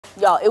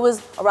Y'all, it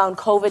was around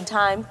COVID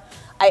time.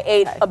 I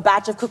ate a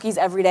batch of cookies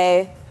every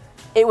day.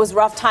 It was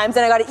rough times.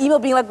 And I got an email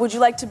being like, would you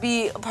like to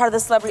be a part of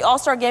the Celebrity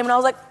All-Star game? And I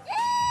was like,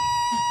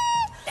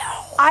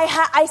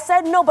 I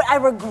said no, but I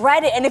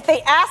regret it. And if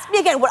they ask me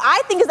again, what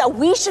I think is that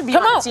we should be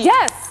on the team.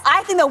 Yes.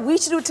 I think that we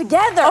should do it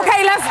together.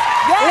 Okay, listen.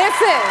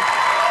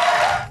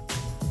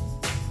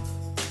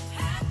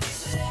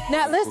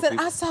 Now listen,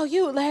 I saw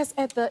you last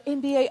at the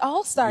NBA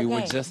All-Star game.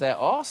 We were just at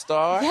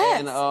All-Star.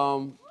 Yes. And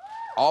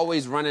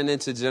always running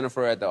into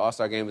Jennifer at the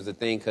All-Star game is a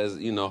thing because,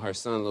 you know, her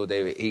son, Lil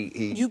David,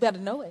 he You better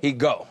know it. He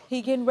go.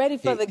 He getting ready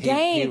for the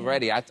game. He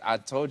ready. I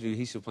told you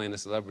he should play in the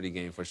celebrity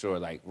game for sure.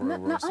 Like, no,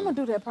 I'm going to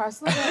do that part.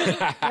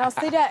 Y'all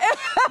see that?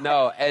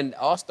 No, and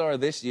All-Star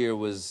this year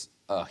was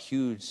a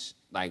huge,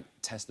 like,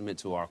 testament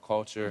to our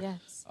culture.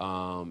 Yes.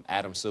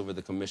 Adam Silver,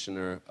 the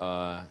commissioner,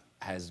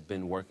 has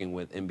been working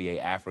with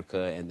NBA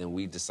Africa, and then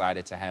we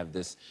decided to have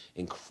this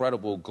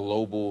incredible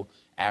global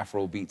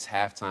Afrobeats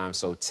halftime.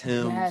 So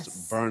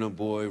Tim's, Burna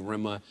Boy,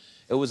 Rima,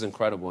 it was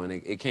incredible, and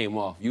it came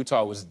off.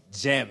 Utah was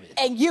jamming.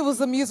 And you was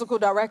the musical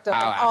director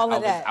of all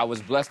of that. I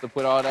was blessed to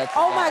put all that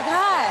together. Oh, my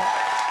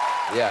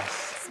God. Yes.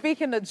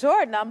 Speaking of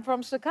Jordan, I'm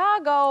from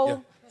Chicago. Yeah.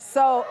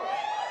 So,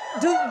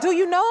 do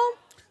you know him?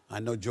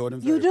 I know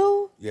Jordan You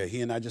do? Yeah,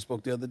 he and I just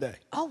spoke the other day.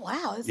 Oh,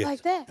 wow, it's Yes,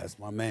 like that. That's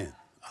my man.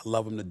 I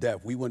love him to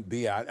death. We wouldn't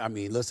be, I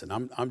mean, listen,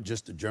 I'm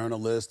just a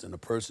journalist and a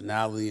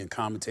personality and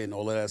commentating and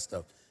all of that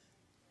stuff.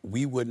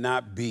 We would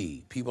not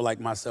be, people like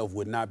myself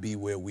would not be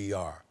where we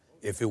are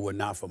if it were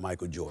not for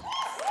Michael Jordan.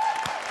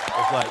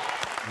 It's like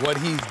what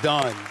he's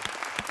done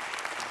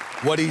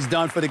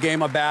for the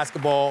game of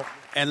basketball.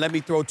 And let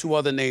me throw two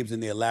other names in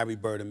there, Larry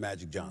Bird and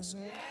Magic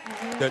Johnson.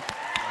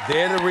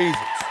 They're the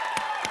reasons.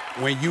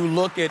 When you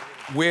look at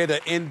where the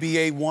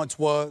NBA once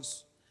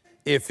was,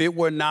 if it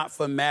were not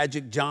for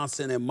Magic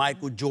Johnson and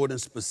Michael Jordan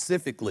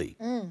specifically,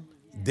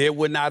 there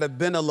would not have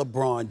been a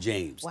LeBron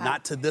James. Wow.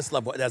 Not to this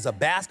level. As a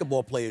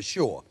basketball player,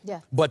 sure.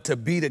 Yeah. But to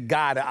be the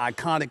guy, the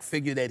iconic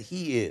figure that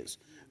he is,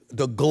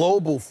 the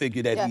global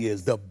figure that he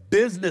is, the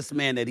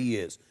businessman that he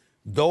is,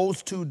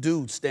 those two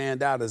dudes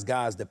stand out as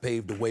guys that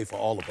paved the way for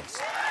all of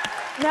us.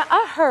 Now,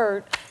 I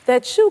heard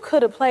that you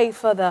could have played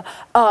for the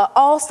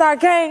All-Star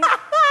game.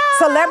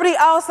 Celebrity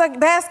All-Star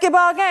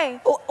basketball game.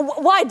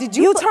 Why did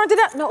you? You turned it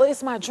up. No,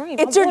 it's my dream.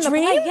 It's your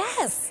dream?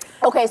 Yes.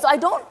 Okay, so I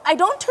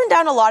don't turn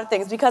down a lot of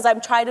things because I'm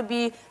trying to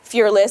be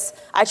fearless.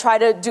 I try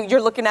to do.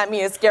 You're looking at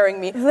me and scaring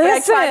me. Listen. But I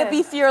try to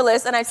be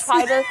fearless and I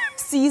try to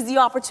seize the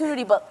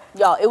opportunity. But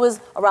y'all, it was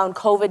around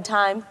COVID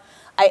time.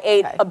 I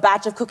ate a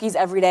batch of cookies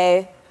every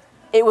day.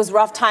 It was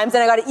rough times,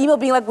 and I got an email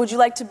being like, "Would you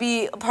like to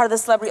be a part of the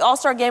Celebrity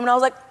All-Star game?" And I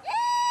was like,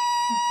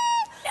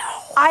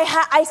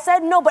 I said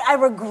no, but I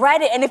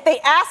regret it. And if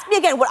they ask me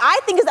again, what I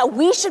think is that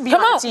we should be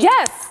on the team.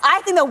 Yes. I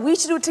think that we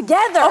should do it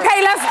together.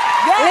 Okay, listen.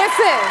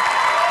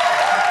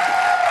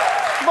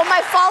 But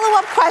my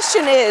follow-up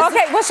question is...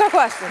 Okay, what's your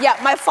question? Yeah,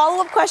 my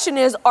follow-up question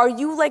is, are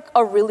you like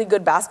a really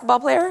good basketball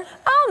player?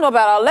 I don't know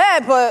about all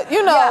that, but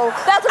you know,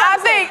 that's what I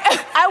think.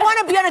 I want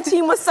to be on a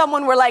team with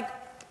someone where like,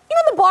 you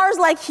know, the bar's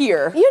like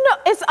here. You know,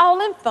 it's all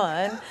in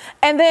fun.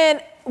 And then,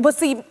 but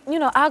see, you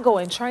know, I go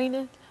in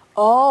training.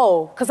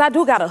 Oh. Because I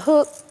do got a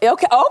hook.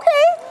 Okay.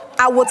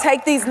 I will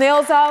take these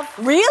nails off.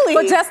 Really?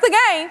 For just the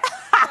game.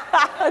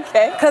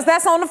 Okay. Because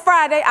that's on the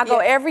Friday. I go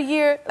every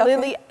year,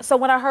 Lilly. So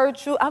when I heard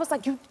you, I was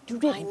like, you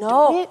didn't do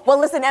it? Well,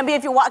 listen, NBA,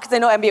 if you're watching, because I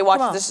know NBA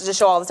watches this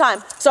show all the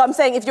time. So I'm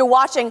saying if you're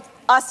watching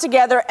us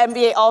together,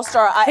 NBA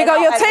All-Star. Here go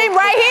your team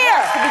right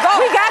here.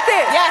 We got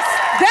this. Yes.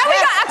 There we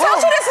go. I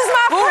told you this is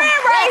my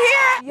friend right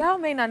here. Y'all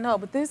may not know,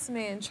 but this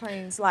man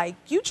trains like,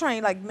 you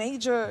train like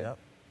major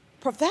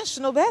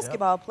professional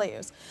basketball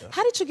players.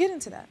 How did you get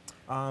into that?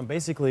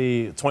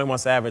 Basically, 21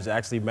 Savage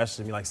actually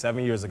messaged me like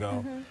 7 years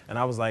ago, and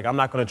I was like, I'm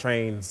not going to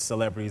train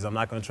celebrities. I'm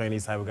not going to train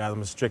these type of guys.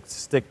 I'm going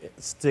to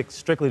stick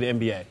strictly to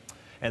NBA.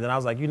 And then I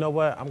was like, you know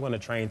what? I'm going to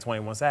train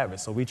 21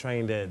 Savage. So we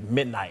trained at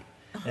midnight.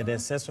 And then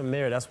since from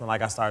there, that's when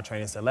like I started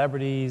training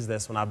celebrities.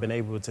 That's when I've been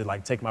able to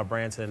like take my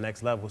brand to the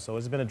next level. So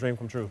it's been a dream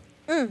come true.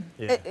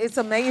 It's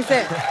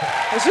amazing.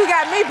 But you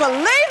got me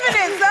believing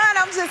it, son.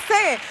 I'm just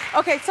saying.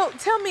 Okay, so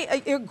tell me,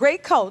 you're a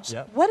great coach.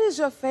 What is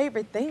your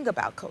favorite thing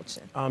about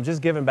coaching?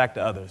 Just giving back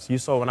to others. You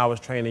saw when I was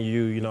training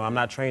you, you know, I'm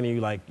not training you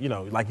like, you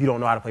know, like you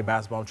don't know how to play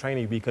basketball. I'm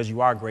training you because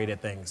you are great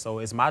at things. So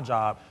it's my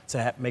job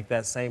to make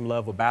that same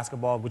love with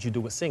basketball, what you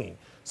do with singing.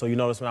 So you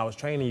notice when I was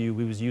training you,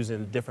 we was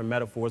using different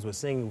metaphors with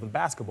singing with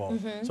basketball.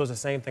 So it's the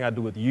same thing I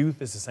do with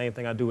youth. It's the same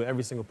thing I do with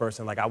every single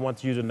person. Like I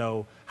want you to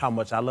know how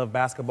much I love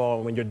basketball.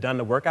 And when you're done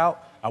the workout,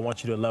 I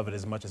want you to love it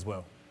as much as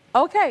well.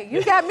 Okay,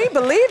 you got me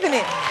believing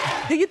it.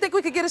 Do you think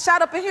we could get a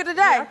shot up in here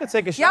today? I could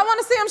take a shot. Y'all want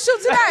to see him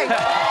shoot today?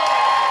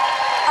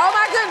 Oh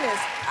my goodness.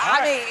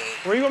 I mean,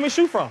 where you want me to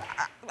shoot from?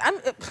 I'm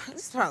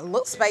just trying to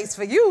look space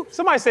for you.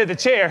 Somebody said the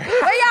chair.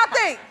 Where y'all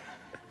think?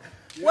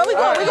 Where we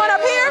going? We going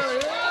up here?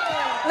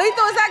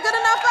 Lethal, is that good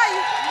enough for you?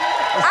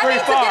 I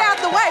need to get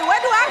out the way. Where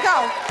do I go?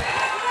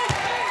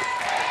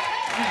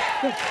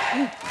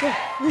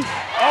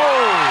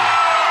 Oh!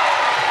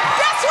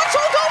 That's what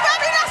you do,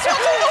 baby. That's what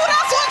you do.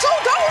 That's what you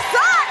do,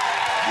 son.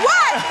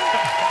 What?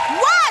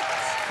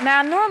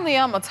 Now, normally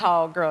I'm a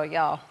tall girl,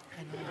 y'all.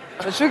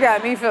 But you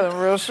got me feeling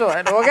real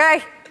short,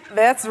 okay?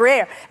 That's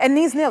rare. And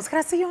these nails, can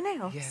I see your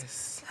nails?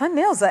 Yes. Her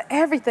nails are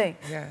everything.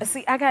 Yeah. And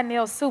see, I got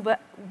nails too,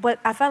 but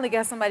I finally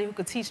got somebody who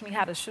could teach me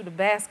how to shoot a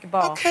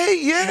basketball. Okay,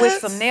 yes. With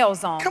some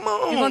nails on. Come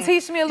on. You gonna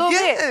teach me a little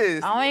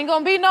bit? I ain't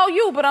gonna be no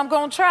you, but I'm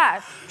gonna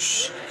try.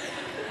 Shh.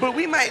 But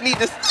we might need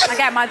to... I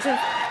got my gym.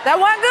 That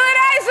one good,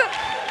 Asia.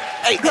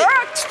 Hey, girl.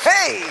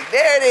 Hey,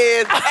 there it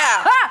is.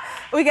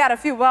 We got a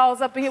few balls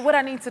up in here. What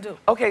I need to do?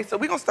 Okay, so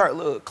we're gonna start a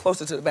little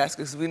closer to the basket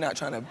because we're not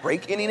trying to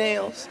break any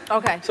nails.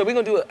 Okay. So we're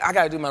gonna do it. I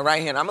gotta do my right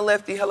hand. I'm a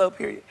lefty, hello,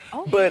 period.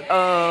 Oh. But,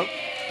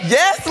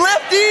 yes,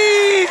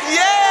 lefties!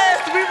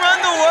 Yes, we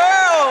run the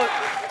world!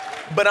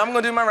 But I'm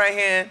gonna do my right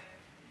hand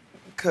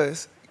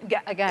because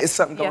it's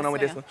something going on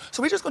with this one.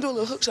 So we're just gonna do a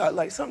little hook shot,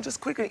 like something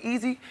just quick and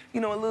easy,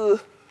 you know, a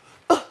little,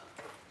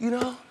 you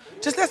know,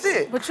 just that's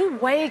it. But you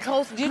way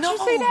close. Did you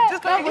see that?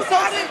 Just like you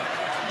got it.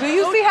 Do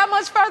you see how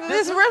much further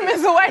this rim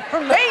is away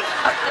from me?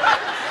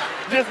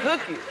 Just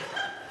hook it.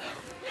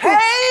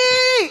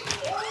 Hey!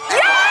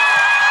 Yeah!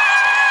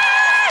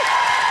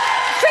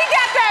 She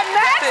got that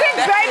magic,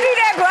 baby,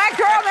 that black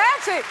girl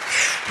magic.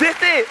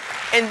 That's it.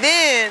 And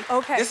then,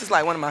 this is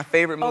like one of my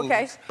favorite moves.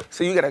 Okay.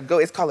 So you gotta go,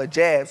 it's called a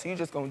jab. So you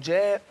just gonna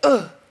jab,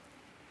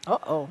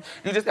 Uh-oh.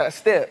 You just gotta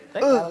step.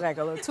 Like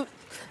a little too.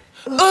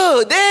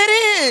 There it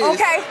is.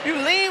 Okay. You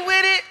lean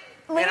with it.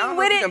 Lean and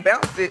with it. You can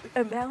bounce it.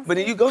 And bounce but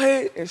then you go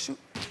ahead and shoot.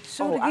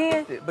 Shoot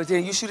again. But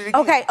then you shoot it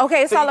again.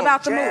 Okay, it's all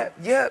about the move.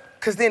 Yep.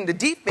 Because then the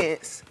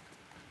defense.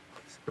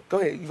 Go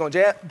ahead. You gonna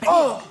jab?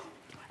 Bam.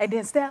 And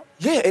then step.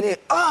 Yeah, and then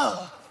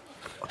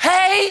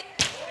hey,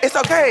 it's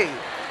okay.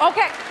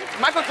 Okay.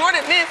 Michael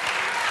Jordan missed.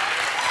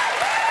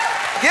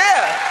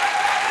 Yeah.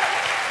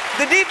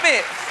 The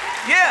defense.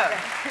 Yeah.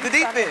 The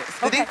defense.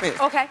 The defense.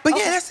 Okay. But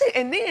yeah, that's it.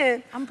 And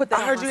then I'm put that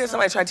I heard you had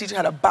somebody try to teach you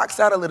how to box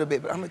out a little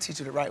bit, but I'm gonna teach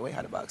you the right way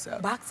how to box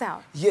out. Box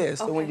out. Yeah.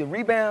 So when you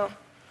rebound,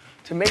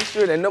 to make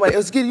sure that nobody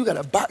else get it, you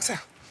gotta box out.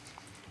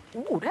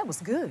 Ooh, that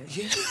was good.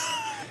 Yeah.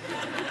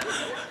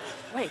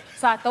 Wait.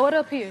 So I throw it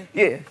up here.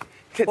 Yeah.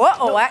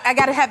 I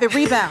gotta have it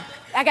rebound.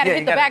 I gotta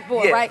hit the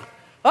backboard, right?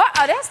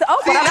 That's the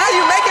See, now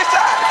you making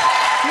shots.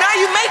 Now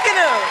you making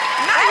them.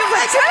 Now you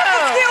making them.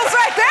 Skills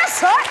right there,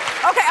 son.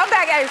 Okay, I'm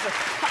back, Asia.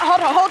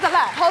 Hold on, hold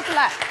the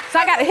line. So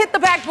I gotta hit the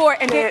backboard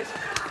and then.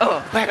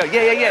 Back up.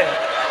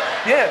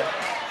 Yeah.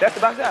 That's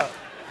the box out.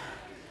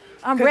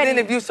 I'm ready.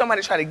 Then if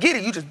somebody try to get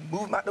it, you just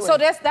move them out the way. So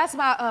that's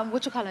my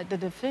what you call it, the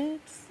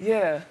defense?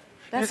 Yeah.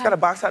 You just gotta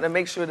box out to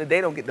make sure that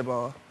they don't get the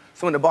ball.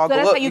 So when the ball go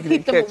up, that's how you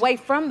keep them away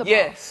from the ball.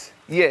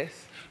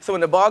 Yes. So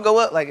when the ball go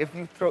up, like if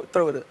you throw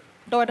it up.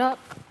 Throw it up.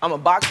 I'm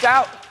gonna box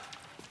out,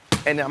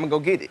 and then I'm gonna go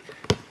get it.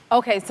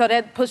 Okay, so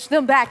that push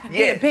them back.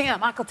 Yeah.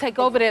 Bam, I could take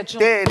over that joint.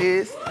 There it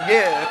is.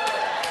 Yeah.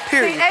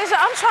 Period. See, Asia,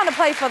 I'm trying to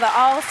play for the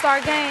All-Star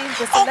game.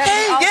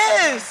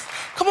 Yes.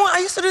 Come on, I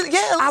used to do that.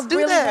 Yeah, let's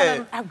do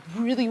that. I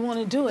really want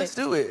to do it. Let's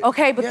do it.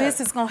 Okay, but this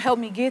is gonna help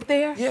me get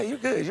there. Yeah, you're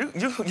good.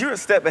 You're a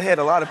step ahead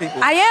of a lot of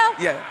people. I am?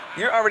 Yeah,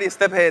 you're already a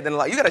step ahead than a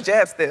lot. You got a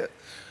jab step.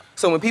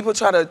 So when people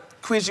try to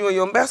quiz you on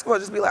your basketball,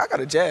 just be like, I got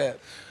a jab.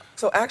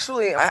 So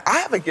actually, I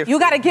have a gift. You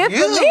got a gift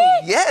for me?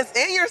 Yes,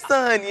 and your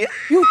son. Yeah.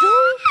 You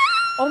do?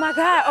 Oh my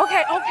God.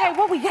 Okay,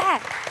 what we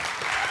got?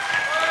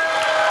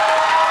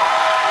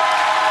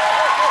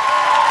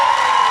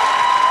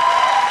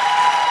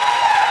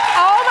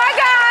 Oh my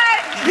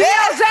God.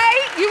 Yes.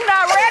 DLJ, you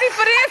not ready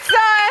for this,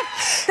 son.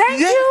 Thank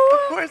you.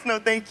 Of course, no,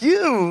 thank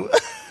you.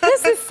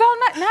 This is so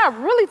nice. Now I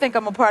really think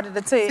I'm a part of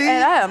the team. See?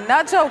 And I am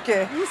not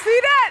joking. You see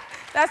that?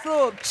 That's a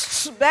little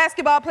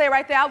basketball player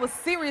right there. I was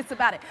serious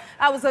about it.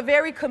 I was a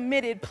very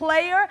committed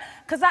player.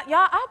 Because,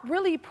 I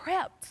really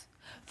prepped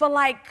for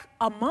like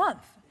a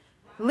month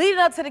leading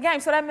up to the game.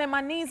 So that meant my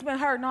knees been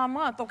hurting all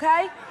month,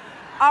 okay?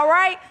 All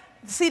right?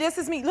 See, this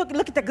is me. Look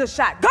at that good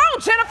shot. Go,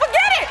 Jennifer,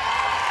 get it!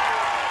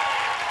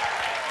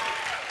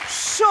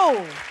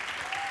 Shoo.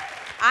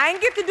 I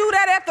ain't get to do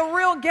that at the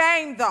real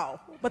game, though.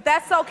 But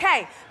that's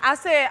okay. I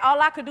said all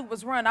I could do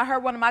was run. I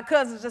heard one of my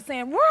cousins just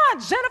saying, run,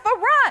 Jennifer,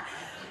 run.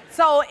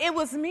 So it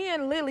was me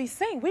and Lilly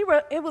Singh.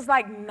 It was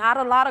like not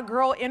a lot of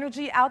girl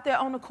energy out there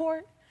on the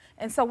court.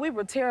 And so we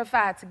were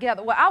terrified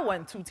together. Well, I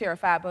wasn't too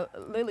terrified,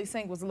 but Lilly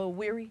Singh was a little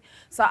weary.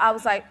 So I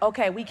was like,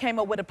 okay, we came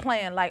up with a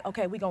plan. Like,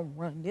 okay, we gonna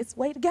run this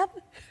way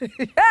together.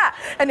 Yeah,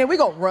 and then we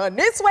gonna run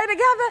this way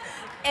together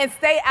and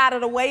stay out of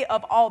the way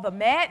of all the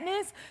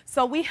madness.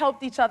 So we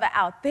helped each other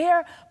out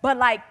there. But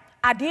like,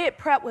 I did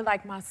prep with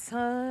like my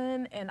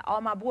son and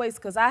all my boys,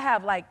 because I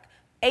have like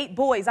 8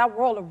 boys. I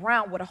roll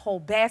around with a whole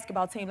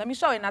basketball team. Let me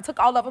show you. And I took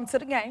all of them to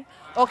the game,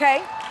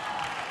 okay?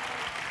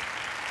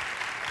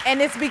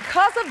 And it's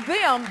because of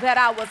them that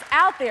I was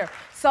out there.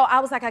 So I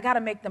was like, I gotta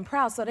make them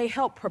proud. So they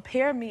helped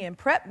prepare me and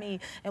prep me.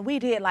 And we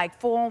did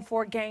like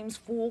 4-on-4 games,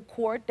 full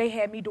court. They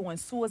had me doing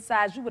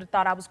suicides. You would have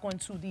thought I was going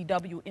to the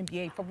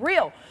WNBA for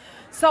real.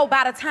 So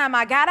by the time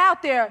I got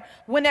out there,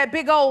 when that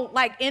big old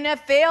like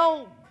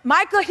NFL,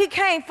 Michael, he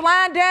came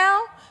flying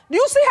down. Do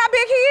you see how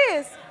big he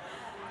is?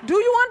 Do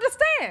you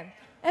understand?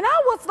 And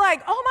I was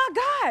like, oh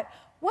my God,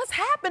 what's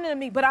happening to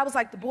me? But I was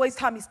like, the boys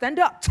taught me, stand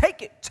up,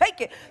 take it,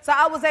 take it. So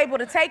I was able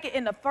to take it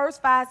in the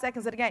first 5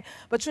 seconds of the game.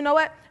 But you know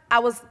what?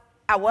 I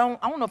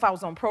don't know if I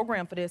was on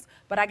program for this,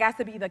 but I got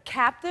to be the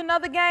captain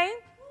of the game.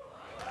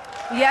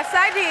 Yes,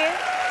 I did.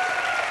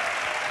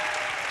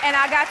 And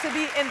I got to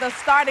be in the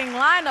starting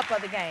lineup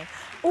of the game.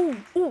 Ooh,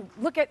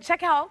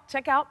 check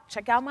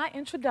out my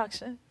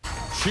introduction.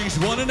 She's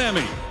won an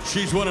Emmy,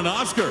 she's won an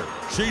Oscar,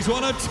 she's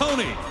won a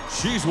Tony,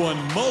 she's won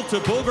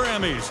multiple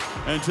Grammys.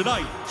 And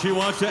tonight, she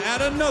wants to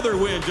add another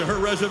win to her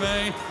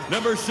resume.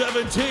 Number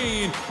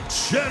 17,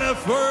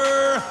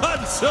 Jennifer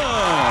Hudson.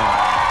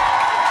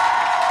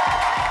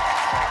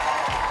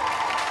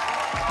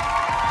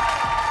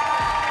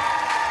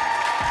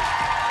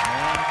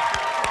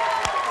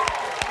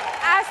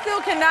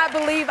 Cannot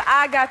believe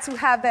I got to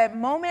have that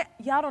moment.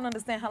 Y'all don't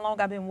understand how long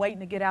I've been waiting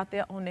to get out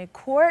there on that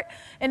court.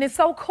 And it's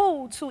so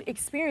cool to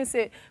experience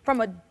it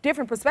from a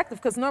different perspective,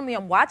 because normally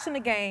I'm watching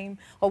the game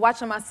or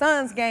watching my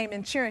son's game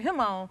and cheering him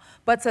on.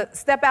 But to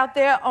step out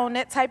there on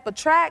that type of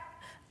track,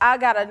 I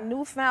got a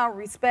newfound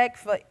respect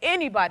for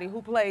anybody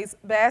who plays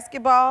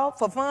basketball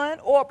for fun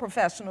or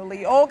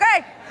professionally,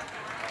 okay?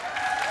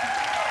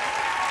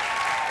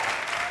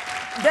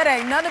 That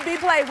ain't nothing to be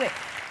played with.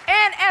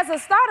 And as a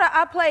starter,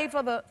 I played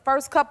for the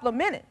first couple of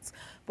minutes.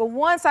 But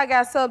once I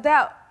got subbed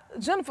out,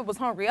 Jennifer was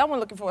hungry. I wasn't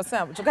looking for a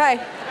sandwich, okay?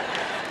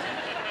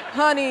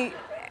 Honey,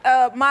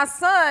 my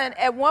son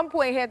at one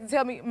point had to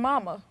tell me,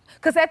 Mama,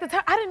 because at the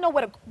time, I didn't know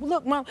where to,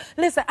 look, Mom,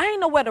 listen, I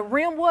didn't know where the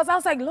rim was. I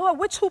was like, Lord,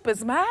 which hoop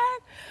is mine?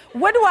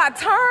 Where do I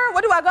turn?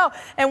 Where do I go?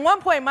 At one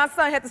point, my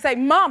son had to say,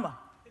 Mama,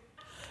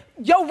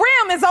 your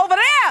rim is over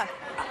there.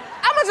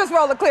 I'm gonna just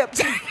roll the clip.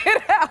 Check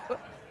it out.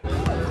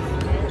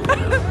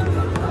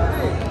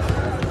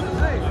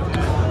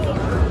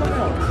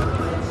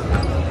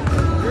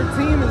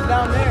 Team is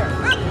down there.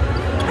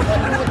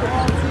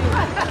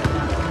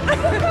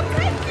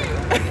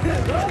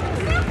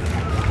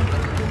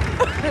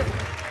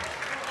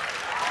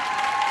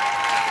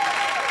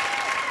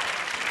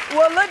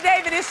 Well, look,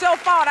 David, it's your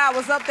fault I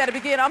was up there to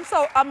begin.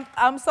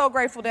 I'm so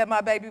grateful that my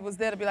baby was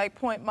there to be like,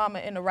 point Mama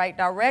in the right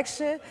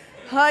direction,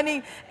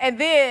 honey. And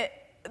then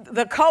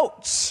the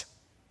coach,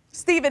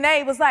 Stephen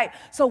A, was like,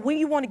 so when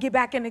you want to get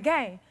back in the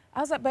game? I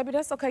was like, baby,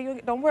 that's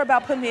okay. Don't worry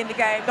about putting me in the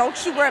game.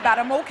 Don't you worry about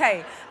it. I'm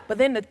okay. But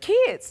then the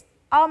kids,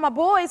 all my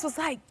boys was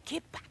like,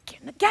 get back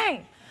in the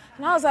game.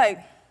 And I was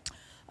like,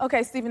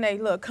 okay, Stephen A,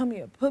 look, come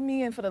here. Put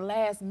me in for the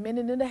last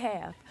minute and a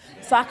half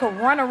so I can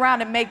run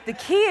around and make the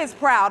kids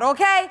proud,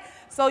 okay?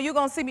 So you're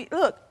going to see me.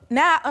 Look,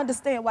 now I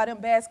understand why them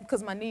basketball,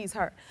 because my knees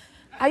hurt.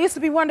 I used to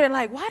be wondering,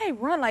 like, why they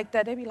run like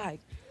that? They be like,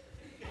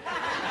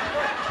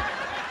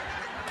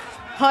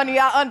 honey,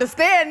 I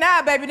understand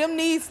now, baby. Them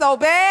knees so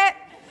bad.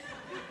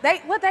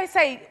 What they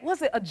say,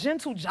 was it a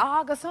gentle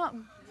jog or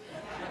something?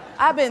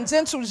 I've been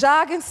gentle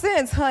jogging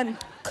since, honey.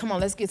 Come on,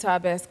 let's get to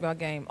our basketball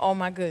game. Oh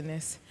my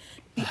goodness.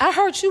 I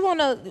heard you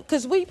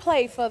because we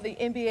played for the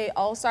NBA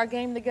All-Star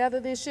game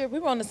together this year. We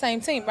were on the same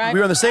team, right? We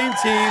were on the same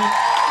team.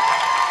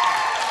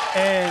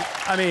 And,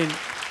 I mean,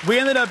 we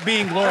ended up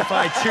being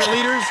glorified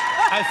cheerleaders,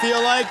 I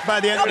feel like, by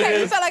the end of the day. Okay,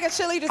 you felt like a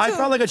cheerleader too. I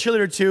felt like a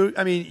cheerleader too.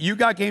 I mean, you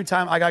got game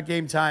time, I got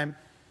game time,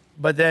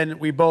 but then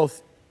we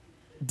both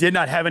did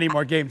not have any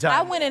more game time.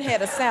 I went and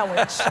had a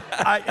sandwich.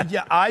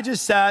 I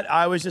just sat,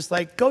 I was just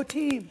like, go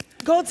team.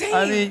 Go team.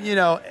 I mean, you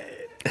know,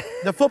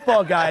 the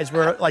football guys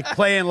were like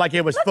playing like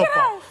it was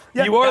football.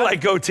 Yeah, you are like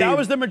go team. That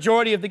was the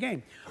majority of the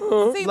game.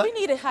 See, we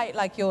needed height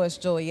like yours,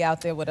 Joey,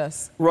 out there with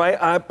us. Right,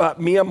 I'm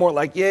more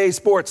like, yay,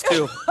 sports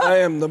too. I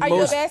am the Are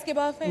you a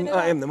basketball fan?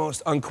 I am the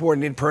most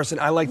uncoordinated person.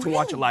 I like to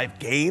watch a live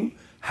game.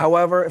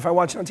 However, if I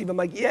watch it on TV, I'm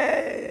like,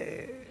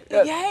 yay.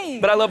 Yay.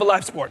 But I love a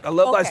live sport. I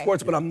love live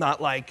sports, but I'm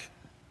not like,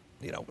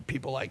 you know,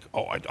 people like,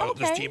 oh, I love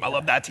this team, I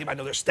love that team, I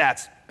know their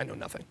stats. I know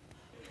nothing.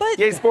 But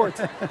yay, sports.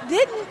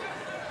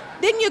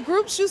 Didn't your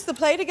groups used to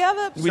play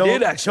together? We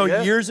did actually.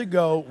 So years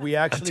ago, we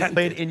actually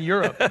played in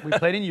Europe. We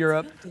played in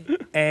Europe,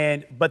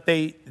 but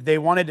they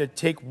wanted to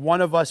take one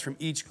of us from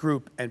each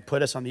group and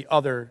put us on the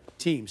other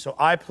team. So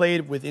I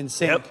played with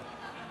NSYNC. Yep.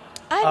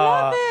 I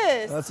love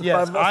this. That's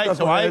yes,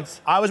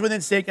 I was with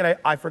NSYNC, and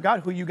I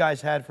forgot who you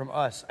guys had from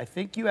us. I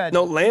think you had.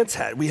 No, Lance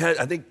had. We had.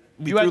 I think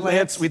we threw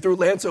Lance. We threw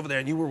Lance over there,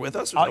 and you were with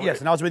us.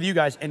 Yes, and I was with you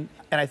guys, and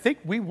I think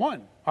we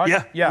won.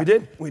 Yeah, we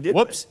did. We did.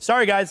 Whoops,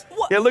 sorry guys.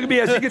 Yeah, look at me.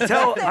 As you can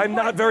tell, I'm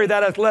not very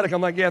that athletic.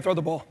 I'm like, yeah, throw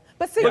the ball.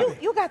 But see,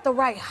 you got the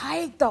right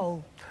height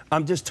though.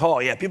 I'm just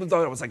tall. Yeah, people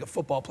thought I was like a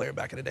football player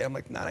back in the day. I'm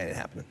like, nah, that ain't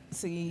happening.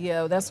 See,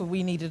 yeah, that's what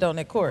we needed on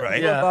that court.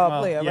 Right. Yeah,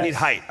 football player. I need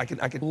height. I can.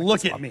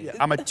 Look at me.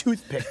 I'm a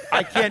toothpick.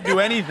 I can't do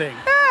anything.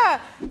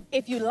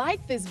 If you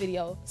like this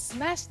video,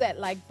 smash that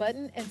like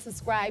button and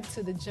subscribe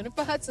to the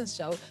Jennifer Hudson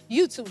Show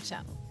YouTube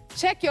channel.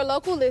 Check your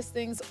local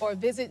listings or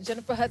visit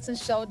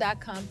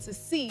jenniferhudsonshow.com to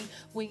see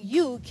when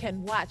you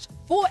can watch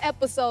full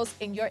episodes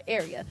in your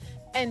area.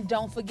 And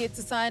don't forget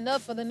to sign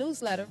up for the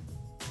newsletter.